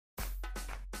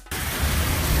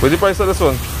What's the price of this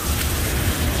one?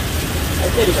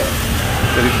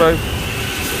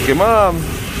 35. Give me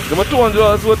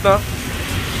 $200 worth now.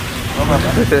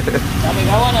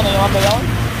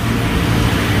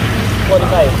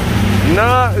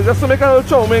 Nah, just to make a little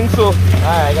chow mein, so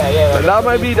Alright, yeah. that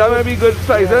might be good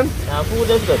size then. Now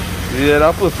food is good. Yeah,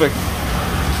 that's perfect.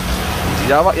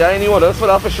 You have any orders for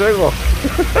that fish leg?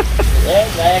 Yeah,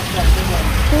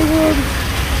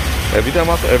 Every time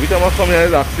I come here,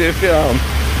 I ask you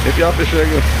if you have fish leg.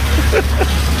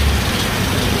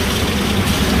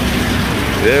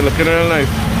 Yeah, looking real nice.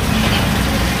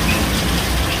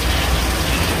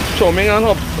 Chow mein and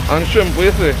hops and shrimp, what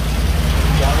you say?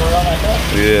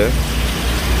 Yeah.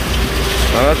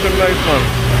 And that's shrimp nice, man.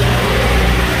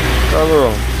 That's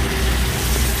wrong.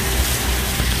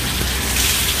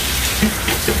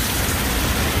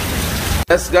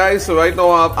 Yes, guys, so right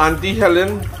now I have Auntie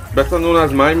Helen, better known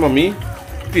as my mommy,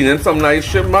 cleaning some nice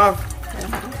shrimp, ma.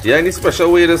 Yeah, any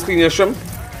special way to clean your shrimp?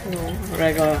 No,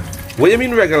 regular. What do you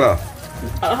mean regular?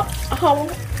 How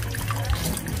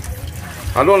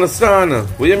I don't understand.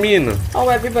 What do you mean?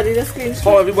 everybody just clean shrimp?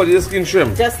 How everybody just clean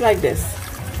shrimp? Just like this.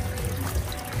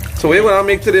 So what are you going to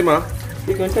make today, ma?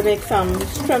 We're going to make some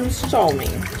shrimp chow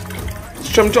mein.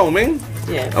 Shrimp chow mein?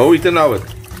 Yes. How are we eating now it?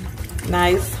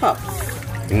 Nice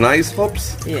hops. Nice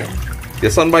hops? Yeah.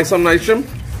 Your son buy some nice shrimp?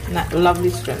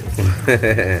 Lovely shrimp.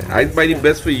 I'd buy the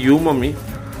best for you, mommy.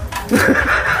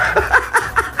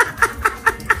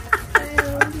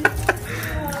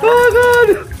 Oh God!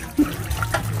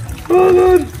 Oh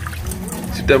God!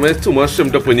 She tell me it's too much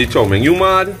shrimp to put in the chow mein. You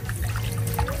mad?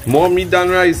 More meat than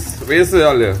rice. What you say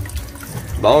earlier?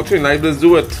 About 3 nights, let's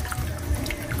do it.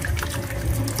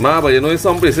 Ma, but you know in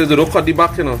some places they don't cut the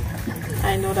back, you know.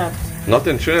 I know that. Not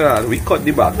in Trinidad, we cut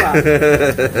the back.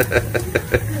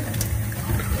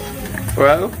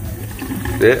 Wow.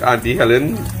 Well, Auntie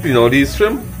Helen, you know these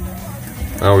shrimp,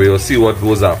 and we'll see what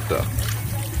goes after.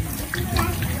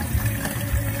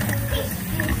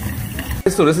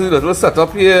 So this is a little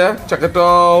setup here. Check it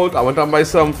out. I went and buy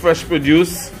some fresh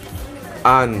produce,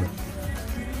 and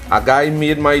a guy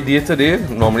made my day today.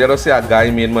 Normally I don't say a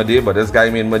guy made my day, but this guy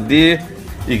made my day.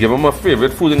 He gave him my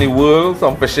favorite food in the world,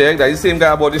 some fish egg. That's the same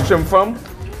guy I bought the shrimp from.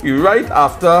 He right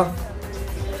after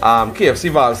KFC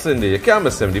Valsin there. You can't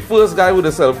miss him. The first guy with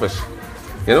the sell fish.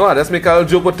 You know what? Let's make a little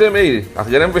joke with him. Hey, I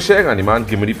get him fish egg, and the man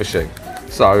give me the fish egg.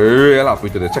 So I'm real happy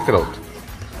today. Check it out.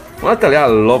 I want to tell you, I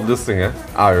love this thing.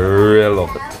 I really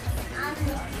love it.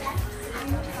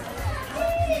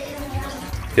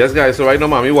 Yes, guys. So right now,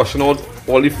 mommy washing out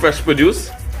all the fresh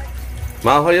produce.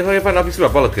 Ma, how you find that piece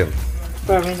of pepper looking?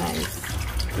 Very nice.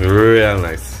 Real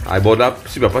nice. I bought that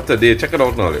piece of pepper today. Check it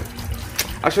out now.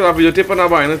 I should have videotaped on that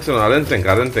buying it. You know, I didn't think.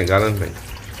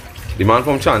 The man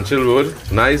from Chanchill Road,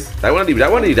 nice. That one of the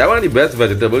best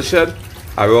vegetable shed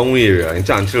around my area in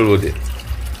Chanchill Road.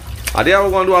 Are they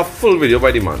going to do a full video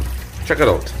by the man? Check it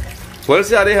out. What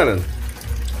else are they, Helen?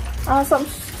 Some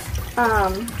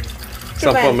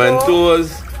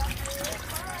pimentos.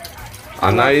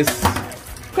 A nice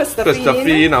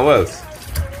Christophine. And what else?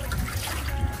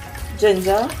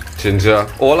 Ginger.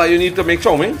 All that you need to make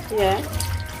chow mein? Yeah.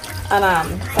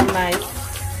 And some nice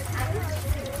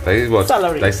that is what?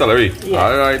 Celery. Like celery. Yeah.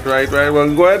 Alright, right.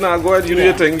 Well, go ahead now. Go ahead. You do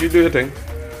your thing.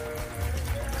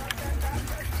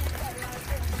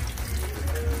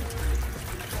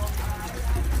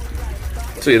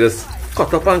 So you just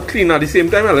cut up and clean at the same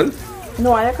time, Helen?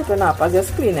 No, I cutting up. I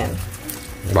just cleaning.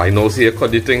 I know, see you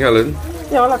cut the thing, Helen.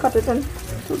 Yeah, all I cut it in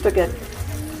to get.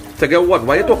 To get what?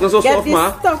 Why you talking so soft,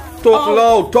 ma?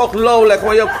 Talk loud, like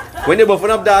when you're buffing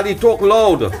up daddy, talk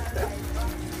loud.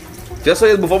 Just so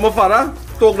you before my father,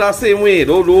 talk that same way.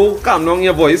 Don't calm down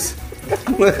your voice.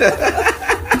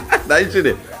 That's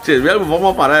it. She's real before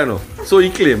my father, you know. So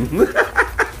he claim.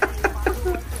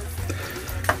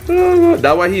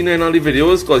 That's why he in all the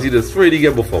videos, because he just afraid to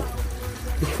get before.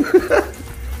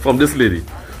 From this lady.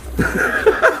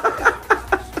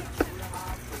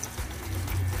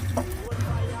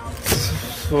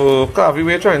 So, Kavi, what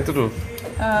are you trying to do?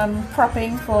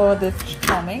 Prepping for the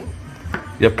chow mein.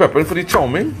 You're prepping for the chow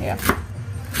mein? Yeah.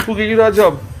 Who gave you that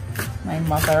job? My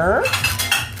mother.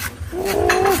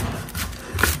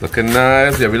 Looking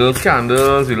nice. You have your little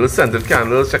candles, your little scented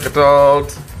candles. Check it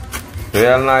out.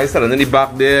 Real nice. And in the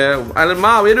back there. Island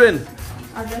Ma, what are you doing?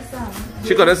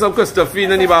 She got some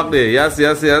Christophine in the back there. Yes.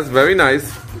 Very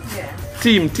nice.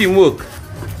 Yeah. Teamwork.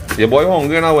 Your boy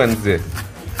hungry on a Wednesday.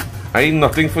 I eat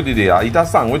nothing for the day. I eat a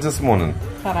sandwich this morning.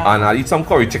 And I eat some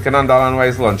curry chicken and dal and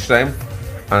rice lunchtime.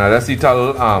 And I just eat a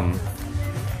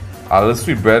little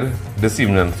sweet bread this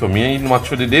evening. So me ain't eating much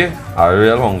for the day. I'm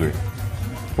real hungry.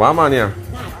 What man here?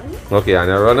 Okay, and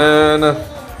you're running.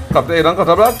 Cut the don't cut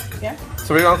up that? Yeah.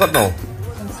 So we're gonna cut now.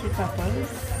 Some sweet peppers.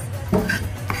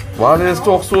 Why does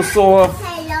talk so soft?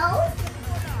 Hello?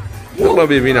 Look my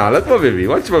baby now, look my baby.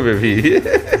 Watch my baby.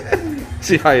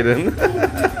 She hiding.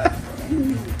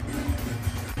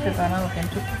 Susanna looking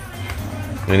too.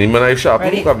 You need my knife sharp?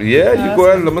 Ready? Yeah, you go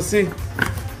ahead, let me see.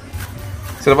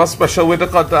 So they have a special way to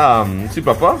cut sweet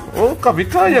pepper. Oh,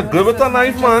 Kavita, you're good with a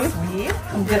knife, man. Sweet.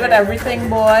 I'm good at everything,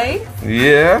 boy.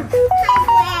 Yeah.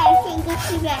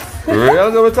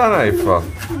 Real good with a knife.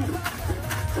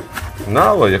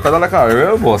 Now you cut it like a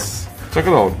real boss. Check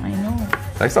it out. I know.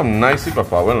 Like some nice sweet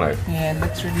pepper, one knife. Yeah, it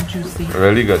looks really juicy.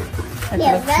 Really good. It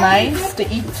looks nice to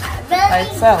eat by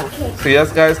itself. So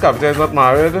yes, guys, Kavita is not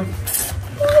married.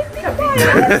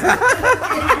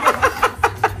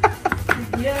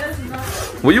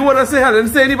 What you want to say, Helen?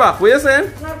 Say in the back. What you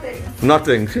saying?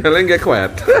 Nothing. Helen, get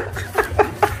quiet.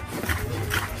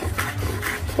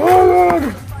 Oh, Lord.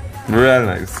 Real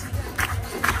nice.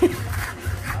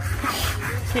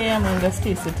 Okay, I'm going to just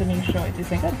taste it to make sure it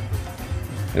isn't good.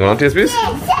 You want to taste this?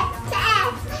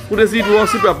 Who does eat raw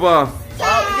sweet pepper? Wow,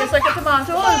 it tastes like a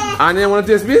tomato. Anya, want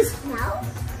to taste this? No.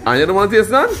 Anya don't want to taste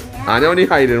none? Anya only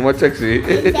hiding. What check she?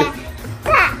 Check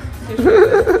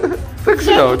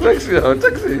she out. Check she out.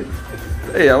 Check she.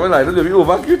 Hey, I will like to be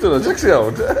over cute. Check she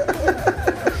out.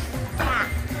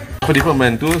 For the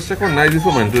pimentos, check how nice these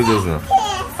pimentos is now.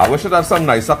 I wish it had some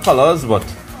nicer colors, but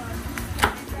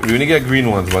we only get green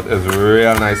ones, but it's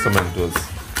real nice pimentos.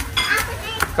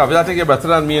 Kavita, I think you're better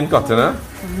than me in cutting, huh?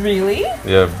 Really?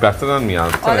 You're better than me, I'll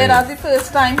Or tell you. that's the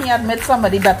first time he admits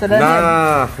somebody better than him.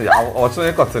 Nah. Yeah, also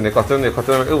you're cutting.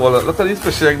 Well, look at these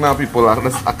fish egg now, people.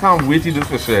 I can't wait to do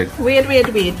fish egg. Wait.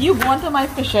 You go onto my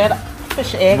fish egg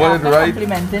Well, after right.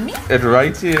 complimenting me? It's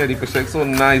right here. The fish egg so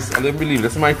nice. I don't believe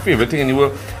this is my favorite thing in the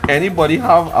world. Anybody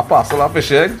have a parcel of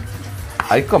fish egg?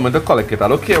 I come in to collect it. I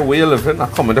don't care where you live in. I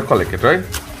come in to collect it, right?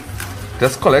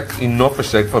 Just collect enough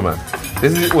fish egg for me.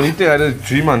 This is the only thing I just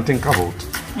dream and think about.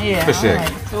 Yeah, Fish egg.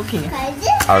 alright, okay. I'm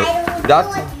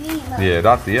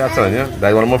telling you,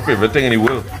 that's one of my favorite things in the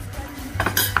world.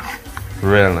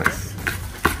 Real nice.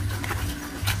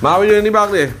 Ma, what are you doing in the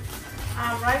back there? Right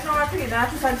now I'm cleaning up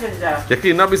some ginger. You're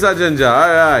cleaning up beside ginger,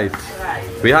 alright.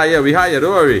 Right. We hire,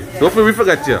 don't worry. Don't feel we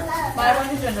forget you. But I want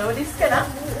the ginger with the skin, huh?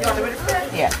 You want it with the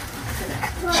skin? Yeah.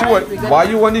 Why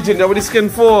you want the ginger with the skin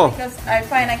for? Because I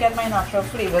find I get my natural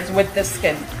flavors with the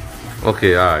skin.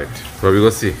 Okay, alright. Well, we go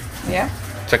see. Yeah?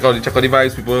 Check out the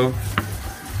vibes, people.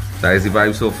 That is the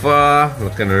vibe so far.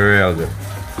 Looking real good.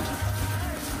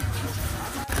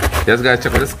 Yes, guys,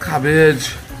 check out this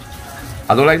cabbage.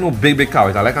 I don't like no big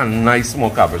cabbage. I like a nice small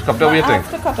cabbage. Come what do you I think?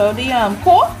 have to cut out the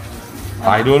core.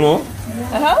 I don't know.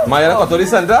 Maya cut out the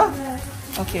center.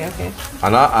 Okay.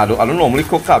 And I don't normally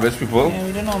cook cabbage, people. Yeah,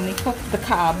 we don't normally cook the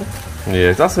carb.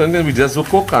 Yes, that's something we just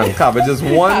cook, and cabbage is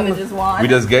one. Cabbage is one. We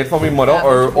just get from my mother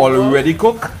or already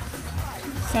cook.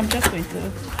 So I'm just going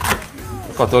to...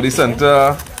 Cut out the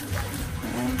center.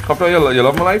 Kapta, you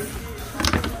love my knife?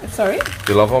 Sorry?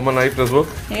 You love how my knife does work?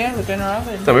 Yeah, looking around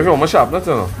it. Tell me if you want my sharpness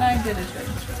or no? No, I did it good.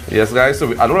 Yes, guys,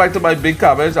 so I don't like to buy big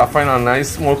cabbage. I find a nice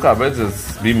small cabbage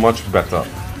is be much better.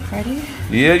 Ready?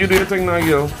 Yeah, you do your thing now,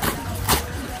 girl.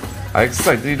 I'm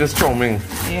excited to eat this chow mein.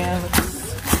 Yeah,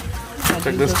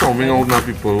 Check this chow mein out now,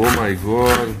 people. Oh my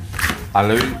god. And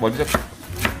let me, what did you,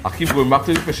 I keep going back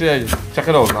to the fish egg. Check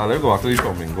it out now. Let me go back to the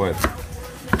chow mein. Go ahead.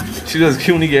 She just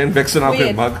keep me getting vexed when I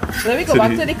Wait, come back. let me go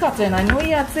back to the cutting. I know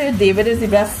you had said David is the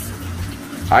best.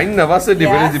 I never said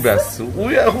David is the best.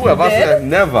 Whoever said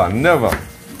never.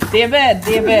 David.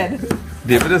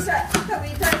 David is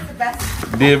Kavita is the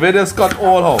best. David is cut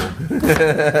all how.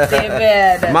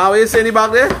 David. Ma, what you saying in the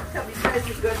back there? Kavita is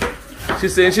the good.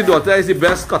 She's saying she daughter is the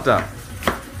best cutter.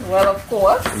 Well, of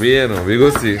course. We know, we go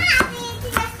see.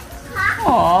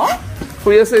 Aww.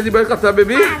 Who you say is the best cutter,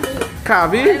 baby?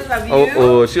 Kavi? I love you.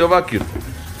 Oh, she over cute.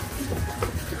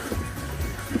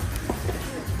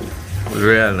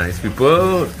 Real nice,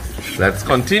 people. Let's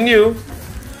continue.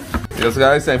 Yes,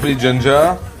 guys, time for the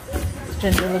ginger.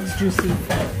 Ginger looks juicy.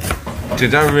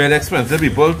 Ginger really expensive,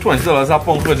 people. $20 a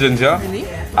pound for ginger. Really?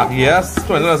 Yes,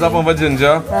 $20 a pound for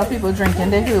ginger. A lot of people drinking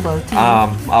their herbal tea.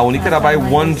 I only can buy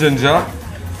one ginger.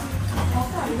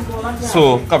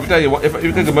 So, Kapita, if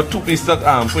you can give me 2 pieces put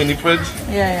in the fridge.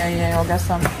 Yeah, I'll get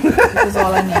some. This is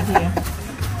all I need here.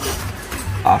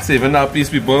 Saving that piece,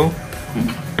 people.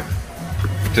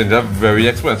 Ginger very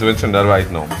expensive in Trinidad right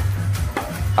now.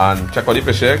 And check out the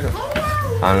fish egg.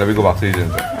 And let me go back to the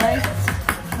ginger. Right.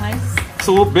 Nice.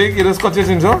 So big, you just cut your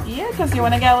ginger? Yeah, because you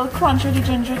want to get a little crunch with the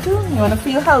ginger too. You want to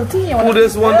feel healthy. You Who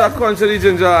just want that crunch of the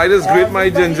ginger? I just grate my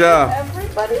ginger. Everybody.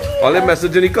 All the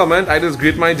message in the comment, I just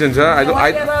grate my ginger. I don't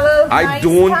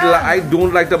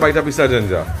like to bite a piece of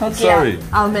ginger. Okay, Sorry.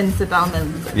 I'll mince it.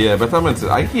 Yeah, better mince it.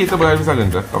 I hate to bite a piece of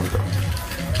ginger. Come here.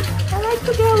 I like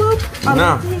to get a little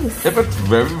Nah, if it's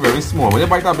very, very small, when you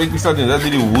bite a big piece of ginger, that's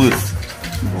the worst.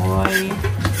 Boy.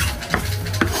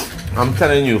 I'm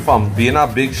telling you, from being a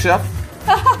big chef.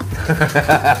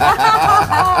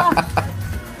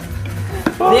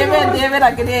 David,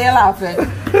 I can hear you laughing.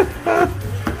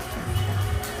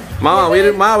 Mama,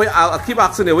 wait, I'll keep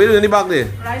asking you. Wait in the back there.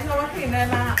 Right now we're cleaning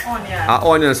onion.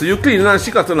 Onion. So you clean it and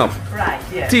she cutting up. Right,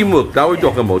 yeah. Teamwork, that's what we're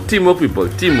talking about. Teamwork, people.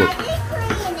 Teamwork.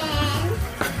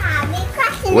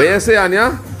 What you say,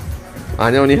 Anya?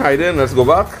 Anya, only hiding. Let's go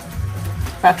back.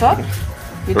 Cut up? You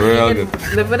think Real you good.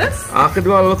 can live with this? I can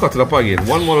do a little cut it up again.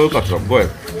 One more little cut it up. Go ahead.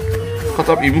 Cut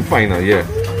up even finer, yeah.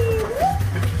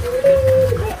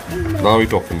 Now we're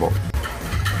talking about.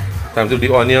 Time to do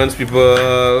the onions,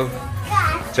 people.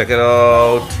 Check it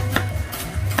out.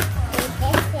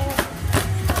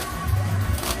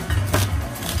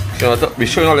 We're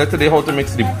showing you today how to make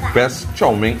the best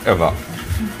chow mein ever.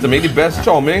 To make the best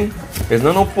chow mein, it's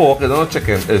not no pork, it's not no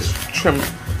chicken, it's shrimp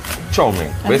chow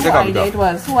mein. Who idea it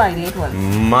was?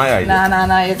 My idea.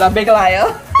 Nah, you're a big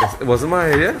liar. It wasn't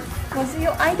my idea. Was it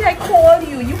your idea? I called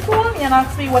you. You called me and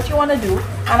asked me what you want to do.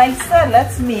 And I said,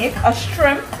 let's make a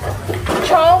shrimp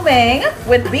chow mein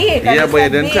with bacon. Yeah, but you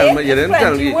didn't tell me. But you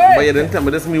didn't tell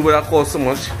me this meal would have cost so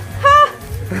much.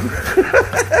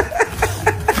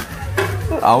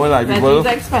 I will like people.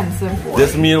 Expensive.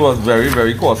 This meal was very,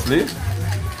 very costly.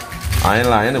 I ain't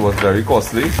lying. It was very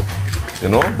costly. You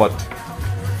know, but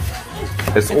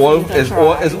it's all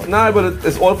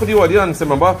for the audience.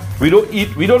 Remember, we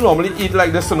don't normally eat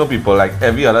like this to no people like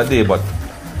every other day, but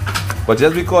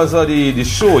just because of the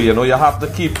show, you know, you have to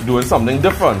keep doing something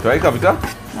different, right, Kavita?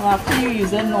 Well, after you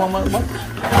using normal, but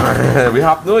we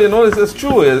have to, you know, this is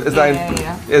true. It's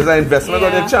an investment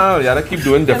on your channel. You have to keep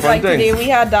doing different things. Today we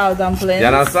had dal dumplings. You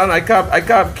understand? I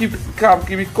can't keep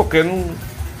cooking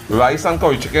rice and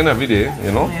curry chicken every day,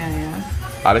 you know. Yeah.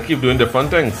 I have to keep doing different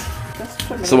things.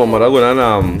 So my mother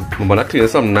gonna clean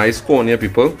some nice corn here,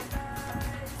 people.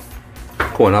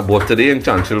 Corn I bought today in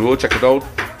Chanchil Road. Check it out.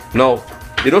 Now,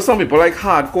 you know some people like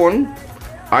hard corn.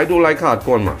 I don't like hard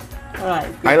corn, man.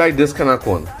 Right. I like this kind of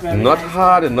corn. Not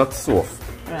hard and not soft.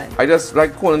 Right. I just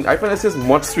like corn. I find this is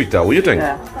much sweeter. What do you think?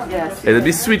 Yeah. Yes. It'll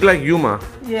be sweet like you, ma.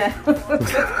 Yeah.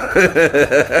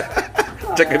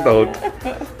 Check it out.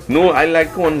 No, I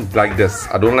like corn like this.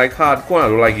 I don't like hard corn. I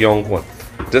don't like young corn.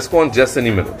 This corn just in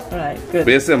the middle. Right, good.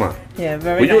 What you say, man? Yeah,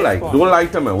 very what nice. You like? Corn. Don't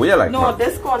like them, man. What you like, no, man?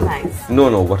 This corn nice.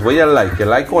 No, but what you like? You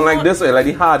like corn like this or you like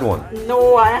the hard one?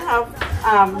 No, I have,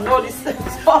 no, this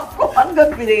soft corn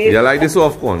good for you. You like the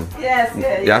soft corn? Yes.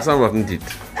 You have some rotten teeth.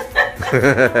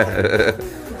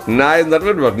 Nah, it's not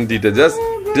with rotten teeth. Just,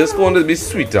 this corn will be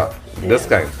sweeter. Yeah. This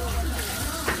kind.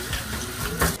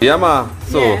 Yeah, ma.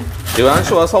 So, you want to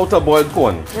show us how to boil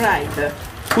corn? Right.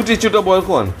 Who teach you to boil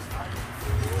corn?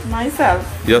 Myself.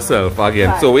 Yourself, again.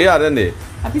 Right. So, where are they?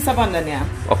 A piece of bun, yeah.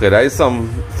 Okay, that is some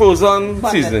frozen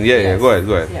seasoning. Yeah, go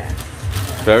ahead. Yeah.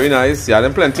 Very nice. You had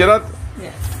them plenty of that?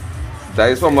 Yes.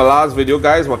 That is from my last video,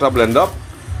 guys. What I blend up.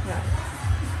 Yeah.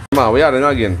 Ma, where are they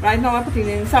again? Right now, I'm putting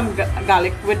in some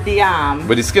garlic with the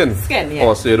with the skin? Skin, yeah.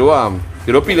 Oh, so you don't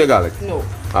peel the garlic? No.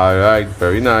 Alright,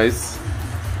 very nice.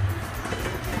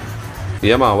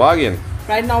 Yeah, ma, what again?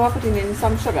 Right now, I'm putting in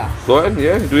some sugar. Go ahead,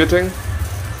 yeah, do your thing.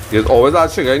 You always add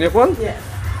sugar in your corn? Yes.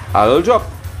 A little drop?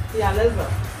 Yeah, a little bit.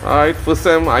 Alright, first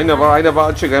time, I never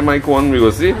add sugar in my corn, we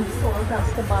will see.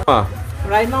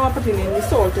 Right now, I'm putting in the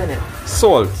salt in it.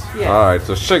 Salt? Yes. Alright,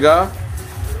 so sugar,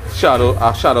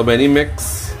 shadow benny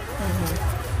mix,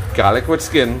 garlic with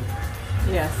skin,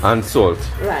 yes, and salt.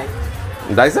 Right.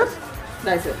 That's it?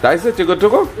 That's it. That's it? You good to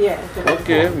go? Yeah.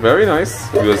 Okay, very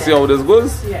nice. We'll see how this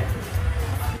goes. Yeah.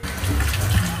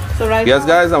 So right yes, now,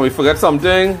 guys, and we forget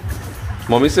something.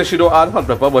 Mommy says she don't add hot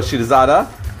pepper, but she does add a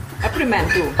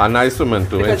pimento. A nice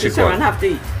pimento. Because the children have to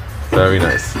eat. Very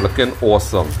nice. Looking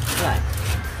awesome. Right.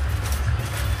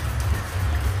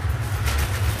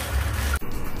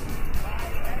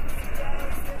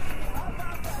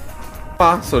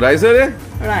 So that's it, eh?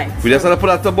 Right. We just want to put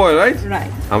that to boil, right?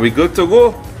 Right. And we good to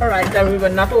go? Alright, then we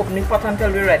will not open the pot until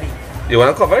we're ready. You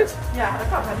want to cover it? Yeah, I'll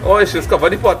cover it. Oh, she's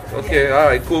covered the pot. Okay, yeah.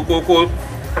 Alright, cool.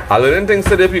 I learned things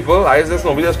today, people. I just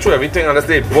know we just throw everything and just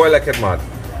they boil like it mad.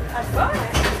 That's fine.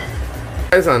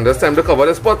 Guys, and it's time to cover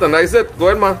this pot, and that's it. Go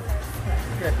ahead, man.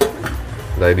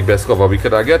 That's the best cover we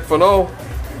could get for now.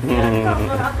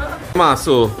 Ma,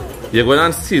 so you're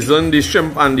going to season the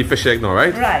shrimp and the fish egg now,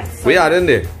 right? Right. So we are in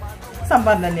there. some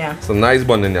bun in there. Some nice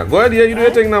bun in there. Go ahead, yeah, you do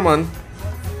your thing now, man.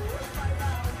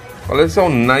 Well, it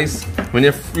sounds nice when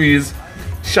you freeze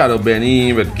shadow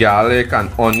benny with garlic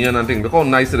and onion and things. Look how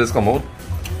nice it is come out.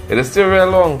 It is still real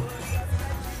long.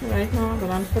 So right now I'm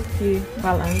going to put the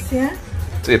balance here.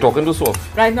 So you're talking too soft.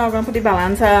 Right now I'm going to put the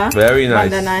balance here. Very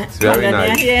nice. It's very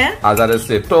nice. Here. As I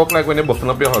say, talk like when you're buffing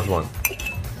up your husband.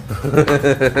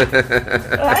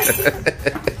 Right.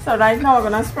 So right now we're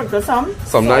going to sprinkle some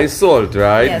salt. Nice salt,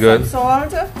 right? Yes, good. Some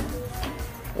salt.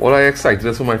 All I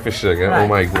excited for my fish egg. Right. Oh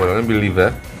my god, I don't believe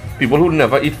that. People who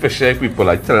never eat fish egg, people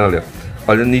like telling you,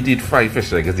 all you need to eat fried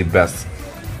fish egg is the best.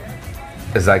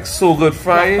 It's like so good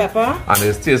fried, black pepper. And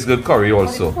it tastes good curry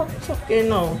also. It's okay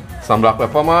now. Some black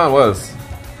pepper, man. What else?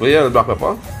 Where you black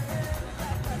pepper?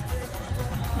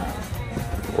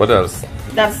 What else?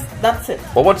 That's it.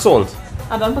 Oh, what salt?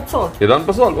 I don't put salt. You don't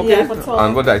put salt? Okay. Yeah, put salt.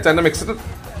 And what I trying to mix it?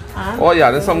 And oh yeah,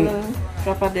 there's some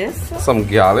drop of this. Some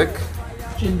garlic.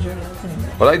 Ginger.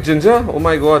 What like ginger? Oh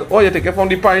my god. Oh, you take it from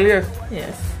the pile here?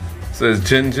 Yes. So it's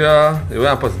ginger, you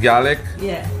want to put garlic?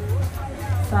 Yeah.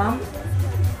 Some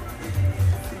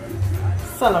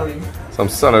celery. Some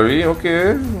celery,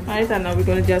 okay. Right, and now we're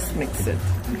going to just mix it.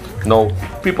 Now,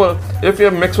 people, if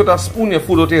you mix with a spoon, your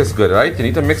food will taste good, right? You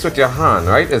need to mix with your hand,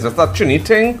 right? It's just that trini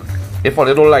thing. If you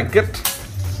don't like it,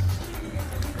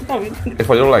 if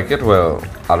I don't like it, well,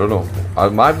 I don't know. I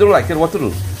don't like it, what to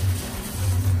do?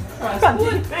 I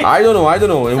don't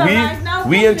know. And so right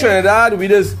we in Trinidad, we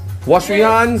just wash your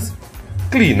hands,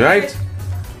 clean, right?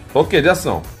 Okay, just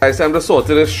now. I time to salt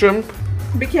this shrimp.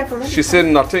 Be careful. She said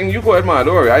nothing. You go ahead, man.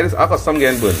 Don't worry. I got some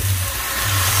getting burned.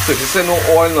 So she said no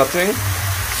oil, nothing.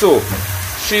 So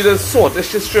she just salt the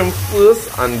shrimp first,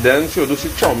 and then she'll do she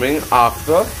chow mein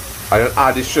after. I don't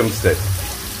add the shrimp instead,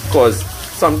 because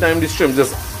sometimes the shrimp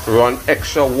just run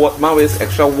extra water. My way is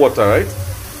extra water, right?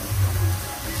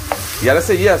 Yeah, let's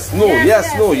say yes, no,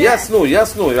 yes, no, yes, no,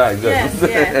 yes, no. Right, good. Yes.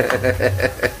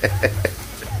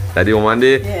 That the woman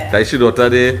day, that she daughter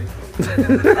day.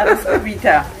 That is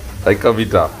Kavita. Like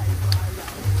Kavita.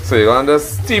 So you're gonna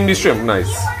just steam the shrimp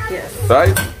nice. Yes.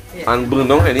 Right? Yes. And burn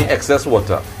down any excess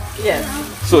water. Yes.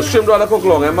 So shrimp don't cook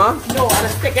long, Emma? No, I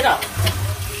just pick it up.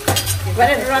 When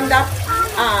it run that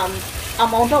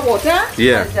amount of water,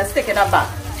 just take it up back.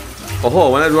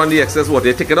 Oh, when I run the excess water,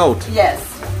 you take it out? Yes.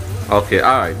 Okay,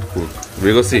 alright, cool.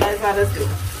 We go see. That's what I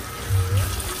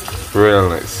do. Real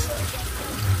nice.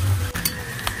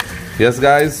 Yes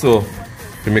guys, so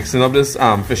we're mixing up this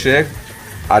fish egg.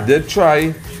 I did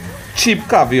try cheap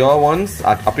caviar once.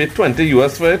 I paid 20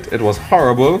 US for it. It was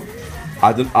horrible.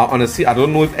 Honestly, I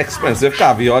don't know if expensive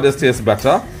caviar this tastes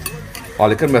better. Or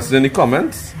you can message in the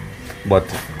comments. But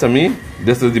to me,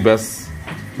 this is the best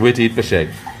way to eat fish egg.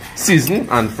 Season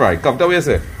and fry. Come to what you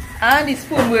say? And the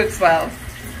spoon works well.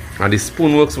 And the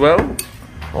spoon works well?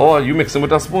 Oh, you mix them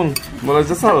with a spoon? Well, it's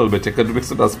just a little bit. You could mix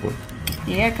it with a spoon.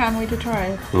 Yeah, I can't wait to try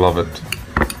it. Love it.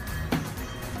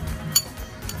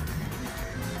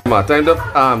 Time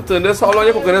to turn this. How long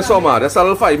you cooking this for, ma? That's a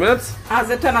little 5 minutes. As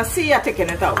it turn, I see you're taking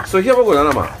it out. So here we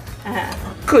go, ma.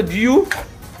 Could you,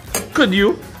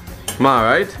 ma,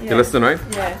 right? Yeah. You listen, right?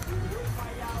 Yeah.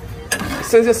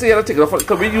 Since you say you take it off,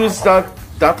 could we use that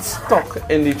stock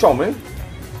in the chow mein?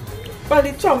 Well,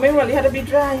 the chow mein really had to be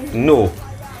dry. No.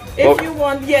 If you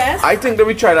want, yes. I think that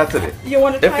we try that today. You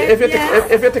want to try it?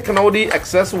 If you're taking out the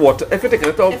excess water, if you're taking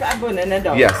it out, if I'm burning it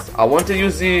out. yes, I want to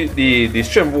use the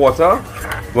shrimp water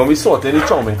when we saute the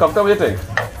chow mein. Come tell me what you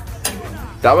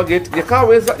think. That will get you can't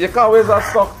waste that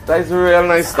stock. That is real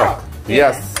nice stock.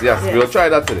 Yes. We'll try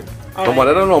that today. My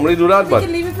mother don't normally do that, but we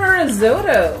can leave it for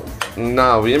risotto.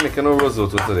 Nah, we ain't making no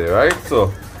risotto today, right?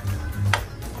 So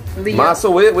Ma,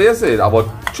 so wait you say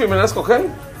about 3 minutes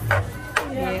cooking?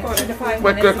 Yeah.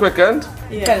 Quick and?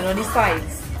 Yeah. Depending on the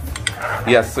size.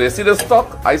 Yes, so you see the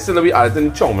stock? I still be adding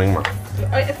the chow mein, man.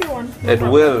 If you want. No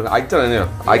problem. Will, I telling you.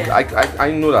 Yeah.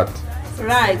 I know that.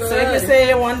 Right, so if you say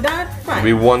you want that, fine.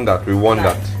 We want that,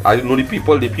 that. I know the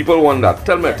people want that.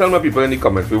 Tell me people in the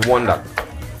comments, we want that.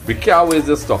 We can't waste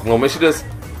this stock. No, we should just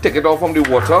take it out from the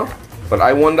water, but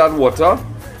I want that water.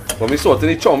 When we saute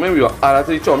the chow mein, we will add that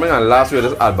to the chow mein, and last we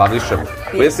just add back the shrimp.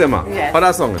 What you say, ma? Yes. How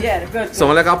that song? Yeah, good.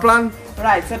 Sound like a plan?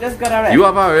 Right, so that's good already. You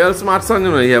have a real smart son,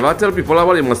 you know. You ever tell people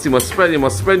about it, you must spread it,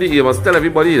 you must tell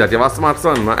everybody that you have a smart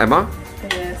son, Emma?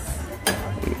 Yes.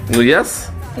 No,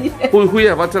 yes? Who you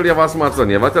ever tell you have a smart son?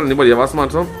 You ever tell anybody you have a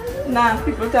smart son? Nah,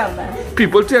 people tell me.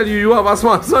 People tell you have a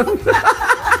smart son?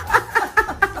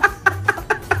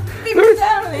 People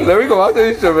tell me. Let me go back to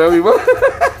this show, people.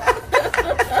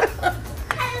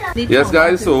 Yes,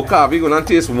 guys, so Kavi gonna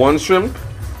taste one shrimp.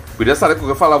 We just started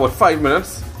cooking for about 5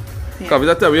 minutes. Yeah.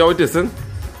 Kavi, tell me how it is in?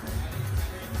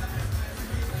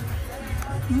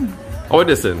 How it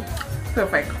is in?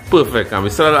 Perfect. Perfect. And we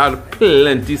still add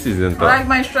plenty seasoning. I like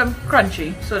my shrimp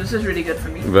crunchy, so this is really good for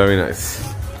me. Very nice.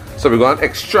 So we're going to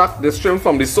extract the shrimp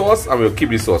from the sauce and we'll keep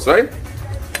the sauce, right?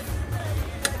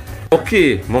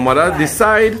 Okay, my mother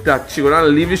decide that she gonna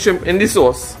leave the shrimp in the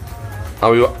sauce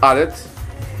and we will add it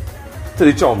to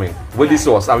the chow mein with the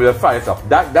sauce and we will fry it up.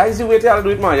 That is the way to do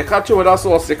it, man. You can't throw without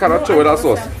sauce. You cannot throw without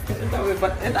sauce.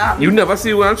 You never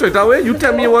see one throw it that way? You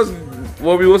tell me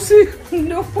what we will see.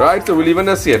 No. Right, so we're leaving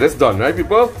this here. That's done, right,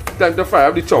 people? Time to fry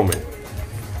up the chow mein.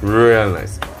 Real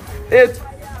nice. It's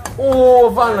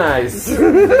over nice.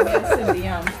 Cindy,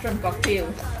 shrimp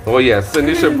cocktail. Oh yes,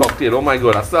 Cindy shrimp cocktail. Oh my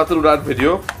god, I started to do that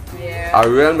video. Yeah. I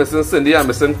really missing Cindy, I'm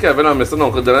missing Kevin, I'm missing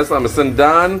Uncle Dennis, I'm missing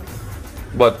Dan.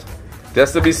 But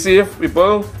just to be safe,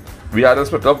 people, we had them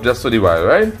split up just for the while,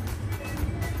 right?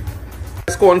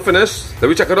 This corn finished. Let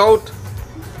me check it out.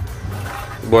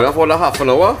 Going up for the half an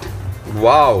hour.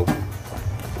 Wow.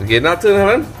 You getting that turn,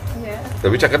 Helen? Yeah.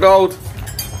 Let me check it out.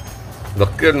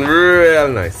 Looking real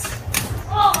nice.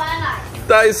 Oh, very nice.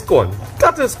 That is corn.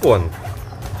 That is corn.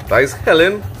 That is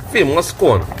Helen famous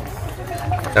corn.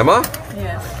 Emma?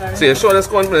 Yes. See, you sure this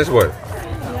corn finished well?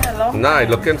 Yeah, long Nice,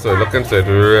 look into it,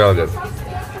 real good.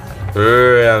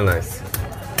 Real nice.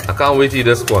 I can't wait to eat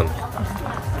this corn.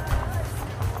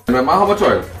 Remember how much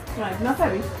oil? Right, not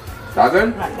heavy. That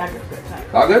good? Right, that good.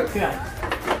 Right. That good? Yeah.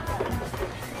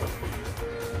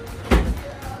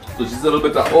 So just a little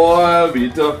bit of oil, we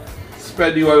need to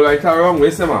spread the oil right around.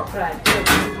 Wait, Emma. Right.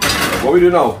 What we do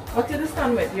now? What did this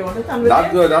done with? You want to done with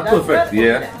That's good, that's perfect, good?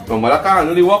 yeah. My mother can't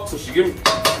really walk, so she give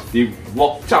the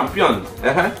walk champion.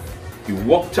 The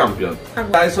walk champion.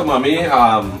 Guys, so mommy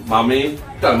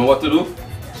tell me what to do.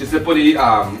 She said put the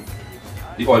onion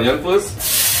first.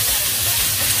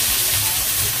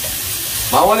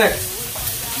 Ma, what next?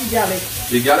 Garlic.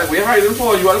 The garlic, what are you hiding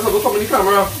for? You want us to go come in the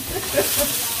camera?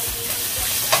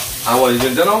 And what is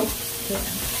ginger now?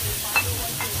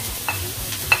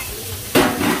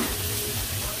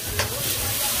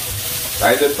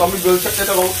 Right, then some people check it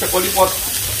out, check all the pot.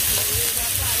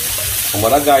 I'm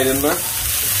gonna guide me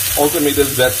how to make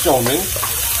this best chow mein.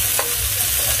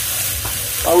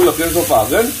 How are we looking so far?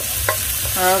 Good?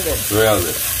 Real good. Real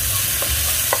good.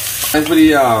 And for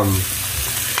the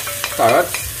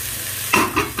carrots.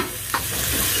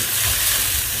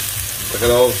 Check it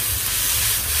out.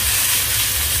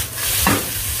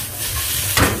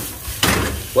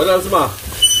 What else, Ma?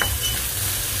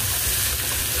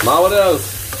 Ma, what else?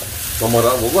 Mama,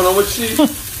 what's going on with she?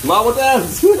 Ma, what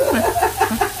else?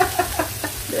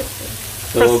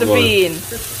 Christophine.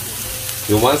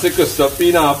 You want to say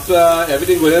Christophine after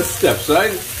everything going in steps,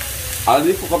 right? I'll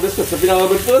need to cook up this Christophine a little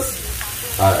bit first.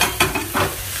 Alright.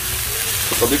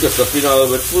 Cook up the Christophine a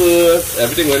little bit first.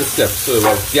 Everything going in steps. So we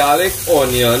have garlic,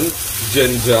 onion,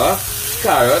 ginger,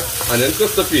 carrot, and then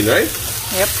Christophine, right?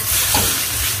 Yep.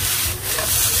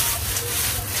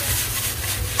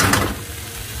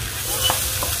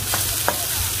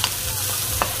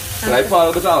 And I put a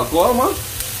little bit of alcohol, man.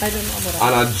 I don't know about that.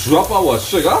 And a drop of what?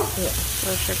 Sugar? Yeah,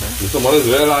 for sugar. This one is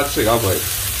very large sugar, boy.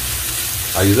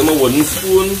 I use a wooden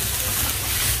spoon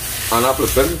and a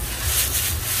flipping.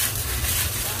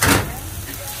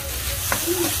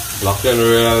 Looking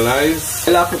real nice.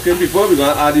 While cooking before, we're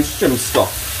going to add the shrimp stock.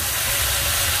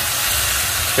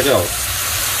 Check it out.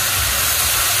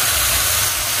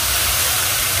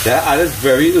 Yeah, add it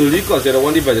very early because you don't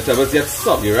want the vegetables get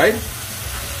soggy, right?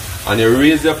 And you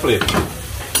raise your flame.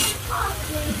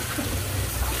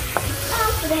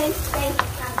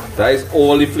 That is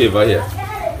all the flavor here.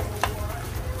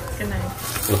 Good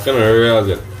night. Looking real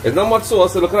good. It's not much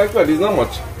sauce, it looks like that. It's not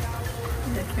much.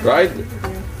 Right?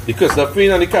 The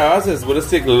Christophine and the carrots is going to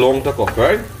take long to cook,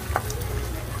 right?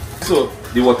 So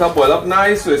the water boil up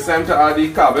nice, so it's time to add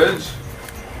the cabbage.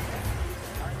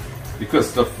 The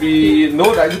Christophine.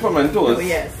 No, that's the pimentos. Oh,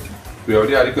 yes. We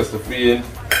already had the Christophine,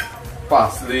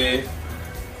 parsley,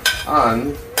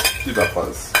 and the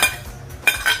peppers.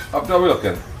 Up there we're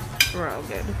looking. Real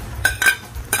good.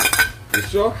 You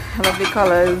sure? Lovely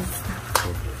colors.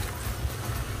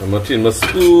 I'm going to change my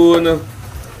spoon.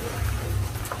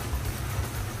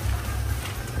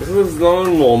 This is not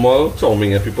normal chow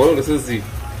mein, people. This is the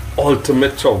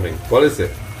ultimate chow mein. What is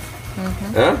it?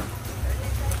 Huh?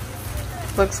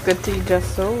 Looks good to you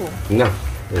just so. Nah.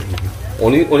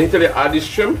 Only till you add the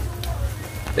shrimp,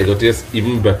 it will taste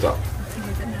even better.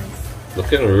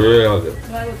 Looking real good.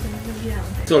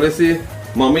 So let's see.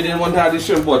 Mommy didn't want to add the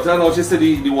shrimp water. Now she said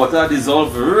the water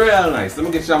dissolved real nice. Let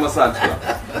me get you a massage here.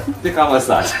 Take a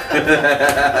massage.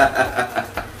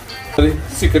 The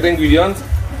secret ingredient,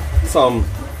 some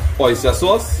oyster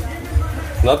sauce.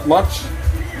 Not much.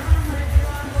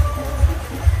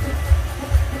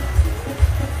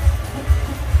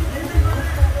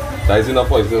 That is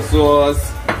enough oyster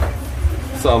sauce.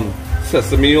 Some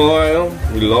sesame oil.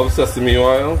 We love sesame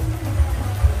oil.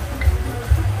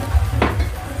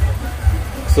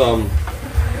 Some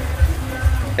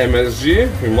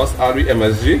MSG. We must add the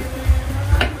MSG.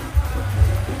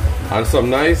 And some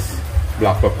nice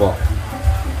black pepper.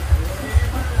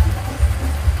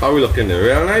 How are we looking there?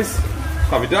 Real nice?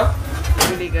 Kavita?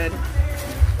 Really good.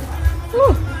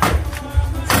 Whew.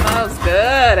 Smells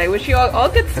good. I wish you all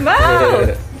could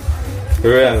smell.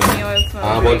 Real nice.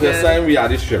 But this time we add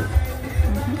the shrimp.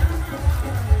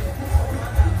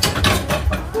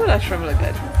 Ooh, that shrimp look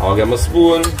good. I'll get my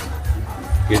spoon.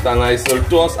 Get a nice little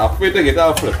toast. After to get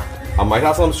a flip. I might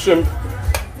have some shrimp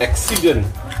exceeding.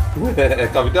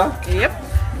 Kavita? Yep.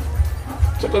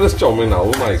 Check out this chow mein now.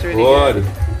 Oh my really god. good.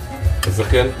 It's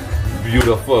looking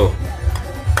beautiful.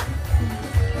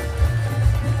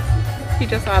 He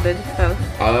just added so.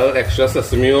 A little extra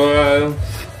sesame oil.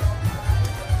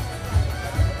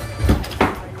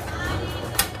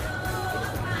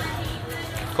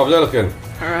 How's that looking?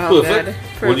 Perfect.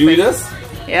 Would you eat this?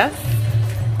 Yes.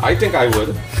 I think I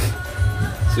would.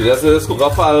 So just cook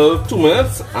up for 2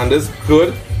 minutes and it's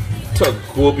good to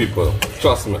go, people.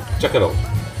 Trust me. Check it out.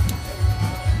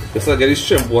 Just get the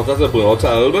shrimp water to burn out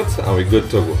a little bit and we're good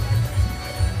to go.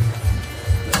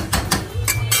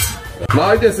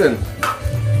 Now it isn't.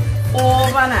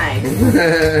 Overnight.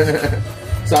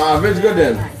 So average good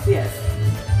then? Yes.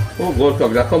 Oh God,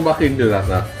 Kavita, come back into that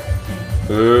now.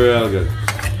 Real good.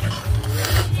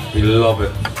 We love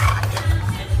it.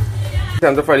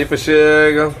 Time to fry the fish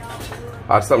egg.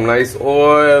 Add some nice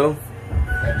oil. I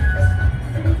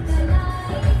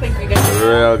think we get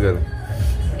Real good.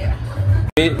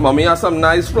 Yeah. Mommy has some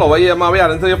nice flour here. Mommy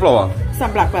add into your flour.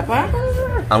 some black pepper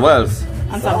And what else?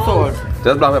 and some salt.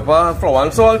 Just black pepper, flour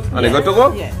and salt. And they good to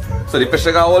go? Yeah. So the fish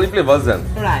egg got all the flavors then.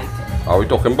 Right. Are we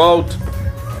talking about?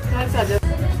 That's it.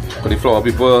 Just For the flour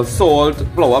people, salt,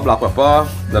 flour, black pepper,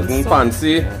 nothing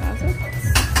fancy. that's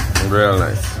it. Real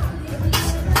nice.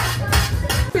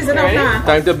 Squeeze it out now.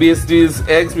 Time to baste these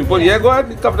eggs, people. Yeah, go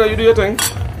ahead. Captain, you do your thing.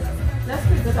 Let's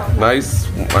squeeze it out. Nice.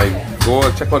 My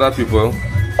God, check out that, people.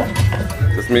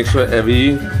 Just make sure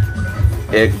every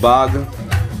egg bag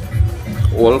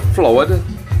all floured.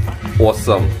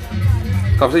 Awesome.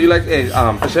 Captain, you like egg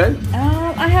fish egg?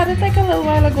 I had it like a little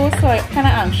while ago, so I'm kind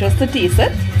of anxious to taste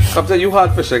it. Captain, you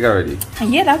had fish egg already.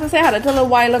 Yeah, that's what I said. I had it a little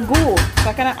while ago, so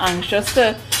I'm kind of anxious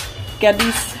to get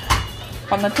these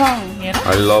on the tongue, you know?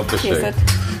 I love fish Taste egg.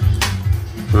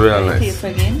 it. Real nice. Taste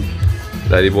again.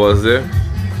 Daddy boss there.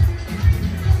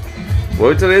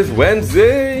 Well, today is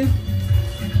Wednesday.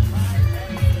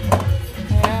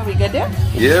 Yeah, we good there?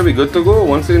 Yeah, we good to go.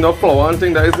 Once enough flour and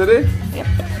thing that is today. Yep.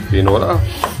 You know that.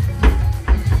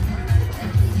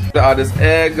 Add this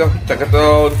egg, check it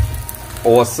out.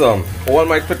 Awesome. All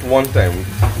might fit one time.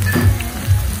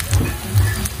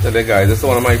 Tell you guys, this is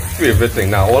one of my favorite things.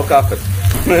 Now all can fit.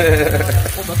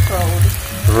 Overcrowd.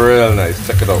 Real nice.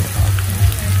 Check it out.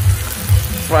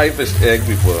 Fried fish egg,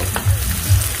 people.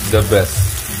 The best.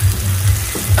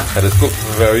 And it's cooked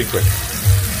very quick.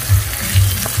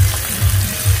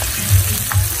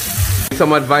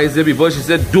 Some advice there, people. She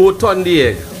said, don't turn the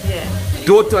egg. Yeah.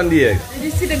 Don't turn the egg. Did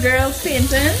you see the girls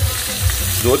painting?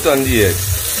 Don't turn the egg.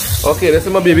 Okay, this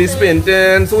is my baby's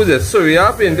painting. So is it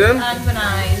Surya painting? And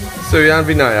Vinay. Surya and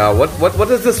Vinaya.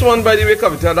 What is this one, by the way,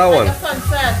 Kavita? That one? Like a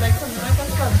sunset, like something like a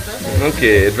sunset.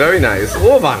 Okay, very nice.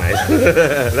 Oh, very nice.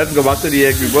 Let's go back to the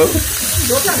egg, people.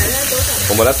 Don't turn it, don't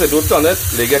turn it. But let's say don't turn it.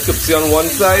 They get crispy on one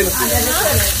side,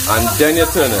 and then you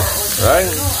turn it. Right?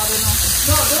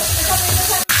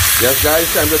 Yes, guys,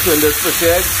 time to turn this fish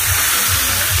egg.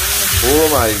 Oh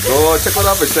my God! Check out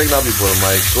that fish egg now, people.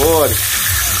 My God!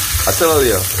 I tell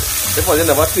you, if I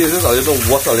never taste this, I don't know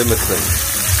what are they missing.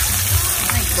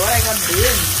 Oh my God, I got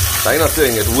burned. I'm not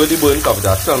saying it would be burnt up.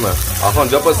 That's tell me.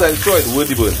 100% sure it would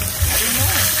be burnt.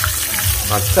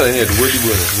 I'm telling you, it would be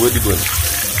burnt. It would be burnt.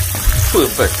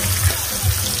 Perfect.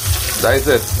 That is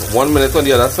it. 1 minute on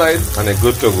the other side, and it's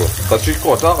good to go. Because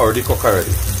 3/4 already cooked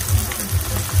already.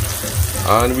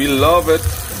 And we love it.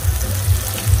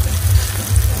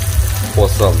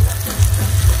 Awesome.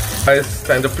 Guys,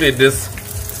 time to plate this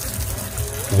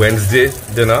Wednesday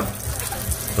dinner.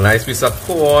 Nice piece of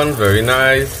corn, very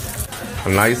nice. A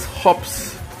nice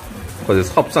hops, because it's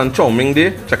hops and chow mein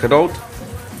day. Check it out.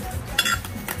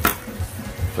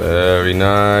 Very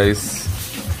nice.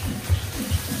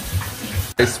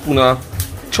 A spoon of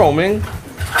chow mein.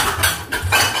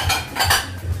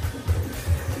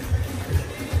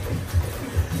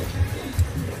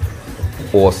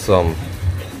 Awesome.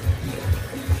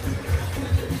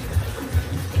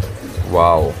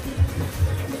 Wow.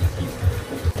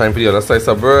 Time for the other slice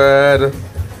of bread.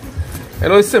 You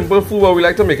know, it's simple food, but we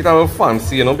like to make it a little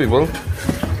fancy, you know, people.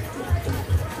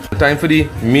 Time for the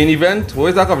main event. What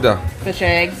is that up there? Fish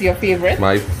eggs, your favorite.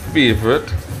 My favorite.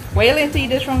 Where you learn to eat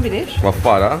this from, Videsh? My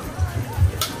father.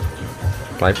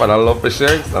 My father loved fish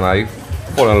eggs, and I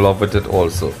fall in love with it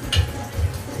also.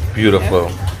 Beautiful.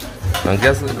 Yeah. And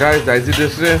guess, guys, that's the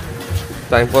dish there.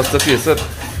 Time for us to taste it.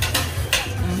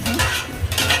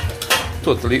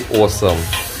 Totally awesome.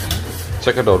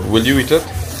 Check it out. Will you eat it?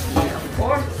 Of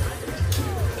course.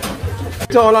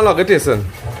 How long are you tasting?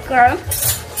 Girl.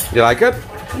 You like it?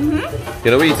 You know what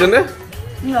you're eating there?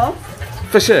 No.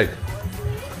 Fish egg.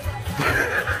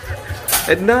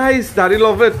 It's nice. Daddy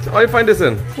love it. How you find this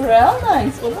in? Real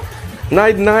nice.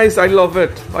 Nice. I love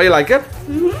it. How you like it?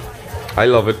 I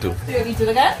love it too. So you eat it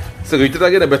again? So you eat it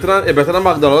again? It's better than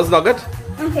McDonald's nugget?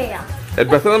 Okay, yeah.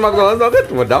 It's better than McDonald's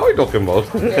nugget? What are you talking about?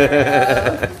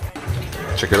 Yeah.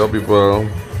 Check it out, people.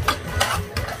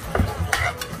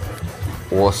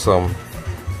 Awesome.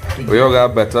 We all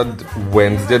got better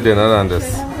Wednesday dinner than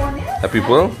this.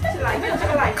 People?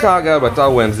 Can't get better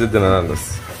Wednesday dinner than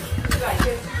this.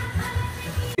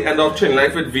 End of chain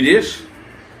life with Videsh.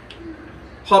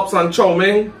 Hops and chow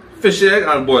mein, fish egg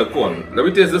and boiled corn. Let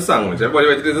me taste the sandwich. Everybody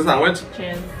ready to taste the sandwich?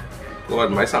 Cheers.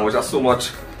 God, my sandwich has so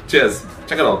much. Cheers.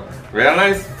 Check it out. Real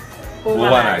nice. Over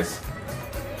nice.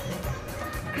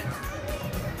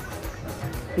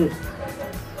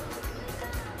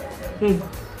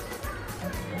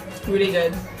 Really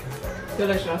good.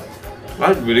 Delicious.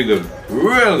 That's really good.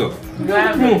 Real good.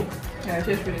 Yeah, it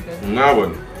tastes really good. Now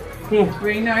one.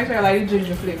 Very nice. I like the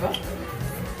ginger flavor.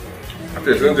 I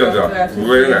taste the ginger.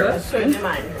 Very nice.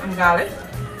 And garlic.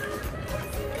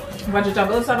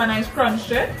 Vegetables have a nice crunch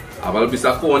to it. I have a piece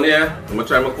of corn here. I'm gonna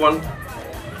try my corn.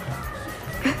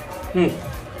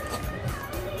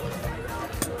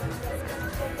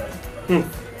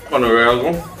 Corn real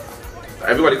good.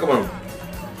 Everybody come on.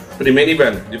 For the main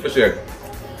event, the fish egg.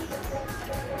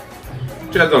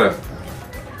 Cheers on it.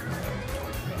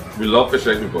 We love fish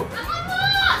egg, people.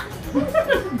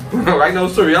 Right now,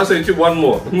 sorry, I'll say to you one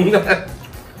more.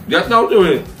 Get now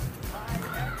doing it.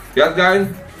 Get guys.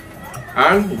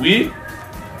 And we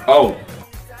out.